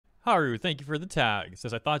Haru, thank you for the tag.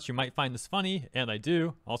 Says, I thought you might find this funny, and I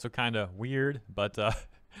do. Also kind of weird, but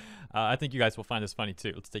I think you guys will find this funny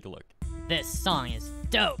too. Let's take a look. This song is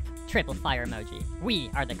dope. Triple fire emoji.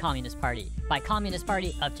 We are the Communist Party by Communist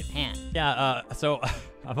Party of Japan. Yeah, so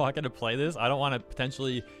I'm not going to play this. I don't want to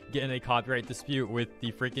potentially get in a copyright dispute with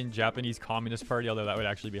the freaking Japanese Communist Party, although that would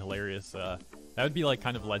actually be hilarious. That would be like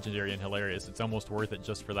kind of legendary and hilarious. It's almost worth it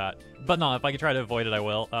just for that. But no, if I can try to avoid it, I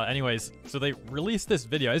will. Anyways, so they released this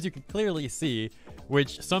video, as you can clearly see,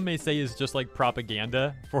 which some may say is just like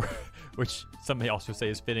propaganda for, which some may also say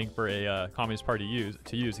is fitting for a Communist Party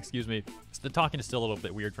to use. Excuse me. The talking is still a little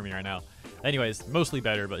bit weird for me right now. Anyways, mostly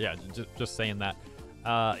better, but yeah, just saying that.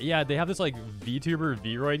 Yeah, they have this like VTuber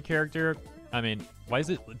Vroid character. I mean, why is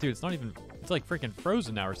it, dude? It's not even. It's like freaking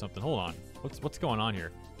frozen now or something. Hold on. What's going on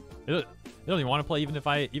here? I don't even want to play, even if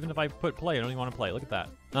I put play, I don't even want to play. Look at that.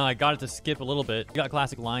 I got it to skip a little bit. You got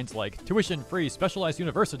classic lines like, tuition-free specialized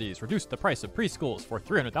universities reduce the price of preschools for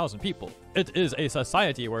 300,000 people. It is a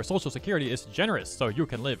society where social security is generous, so you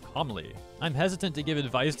can live calmly. I'm hesitant to give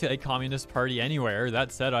advice to a communist party anywhere.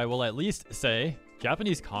 That said, I will at least say,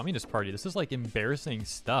 Japanese Communist Party, this is like embarrassing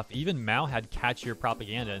stuff. Even Mao had catchier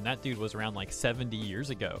propaganda, and that dude was around like 70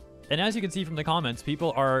 years ago. And as you can see from the comments,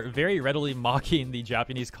 people are very readily mocking the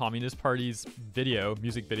Japanese Communist Party's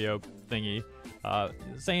music video thingy,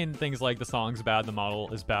 saying things like the song's bad, the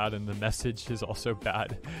model is bad, and the message is also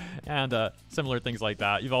bad, and similar things like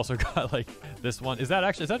that. You've also got like this one. Is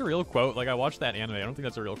that a real quote? Like, I watched that anime. I don't think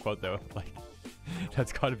that's a real quote though. Like,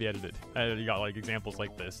 that's got to be edited. You got like examples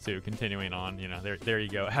like this too. Continuing on, you know, there you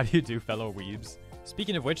go. How do you do, fellow weebs?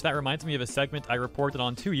 Speaking of which, that reminds me of a segment I reported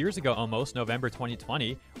on 2 years ago almost, November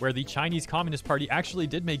 2020, where the Chinese Communist Party actually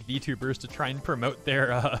did make VTubers to try and promote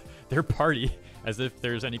their party, as if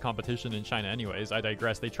there's any competition in China anyways. I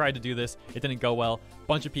digress. They tried to do this. It didn't go well.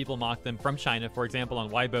 Bunch of people mocked them from China, for example,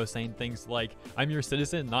 on Weibo, saying things like, I'm your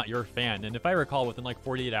citizen, not your fan. And if I recall, within like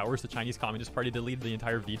 48 hours, the Chinese Communist Party deleted the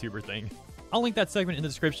entire VTuber thing. I'll link that segment in the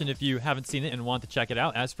description if you haven't seen it and want to check it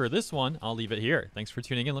out. As for this one, I'll leave it here. Thanks for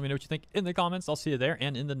tuning in. Let me know what you think in the comments. I'll see you there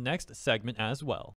and in the next segment as well.